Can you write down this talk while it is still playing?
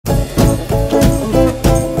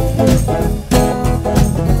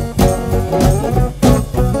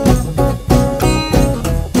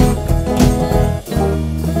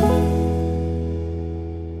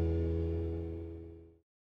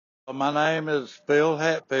My name is Phil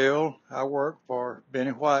Hatfield. I work for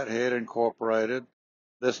Benny Whitehead Incorporated.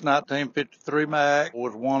 This 1953 Mack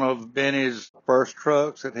was one of Benny's first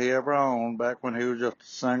trucks that he ever owned back when he was just a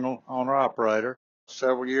single owner operator.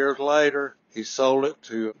 Several years later, he sold it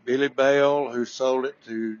to Billy Bell, who sold it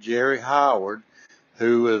to Jerry Howard,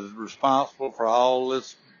 who is responsible for all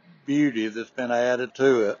this beauty that's been added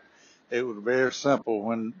to it. It was very simple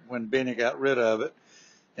when Benny got rid of it.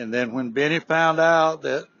 And then when Benny found out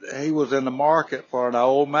that he was in the market for an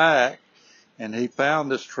old Mack, and he found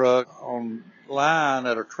this truck online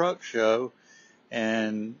at a truck show,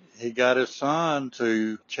 and he got his son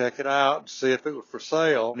to check it out and see if it was for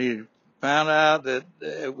sale. And he found out that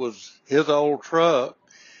it was his old truck.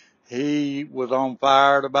 He was on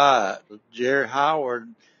fire to buy it. Jerry Howard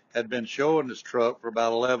had been showing this truck for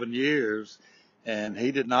about 11 years, and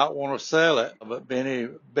he did not want to sell it, but Benny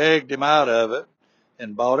begged him out of it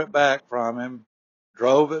and bought it back from him,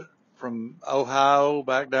 drove it from Ohio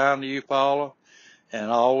back down to Eufaula, and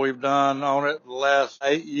all we've done on it the last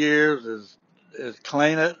 8 years is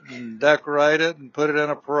clean it and decorate it and put it in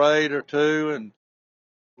a parade or two. And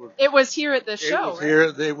it was here at the show,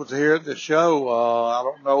 right? It was here at the show. I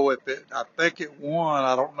don't know if I think it won.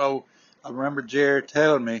 I don't know. I remember Jerry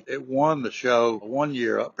telling me it won the show 1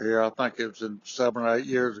 year up here. I think it was in 7 or 8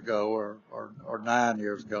 years ago or 9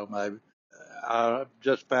 years ago maybe. I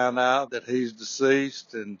just found out that he's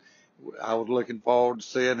deceased, and I was looking forward to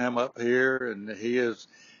seeing him up here, and he's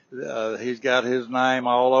got his name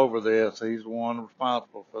all over this. He's the one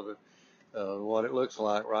responsible for what it looks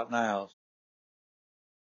like right now.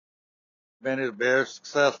 Benny's very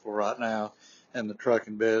successful right now in the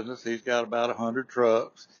trucking business. He's got about 100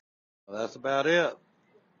 trucks. That's about it.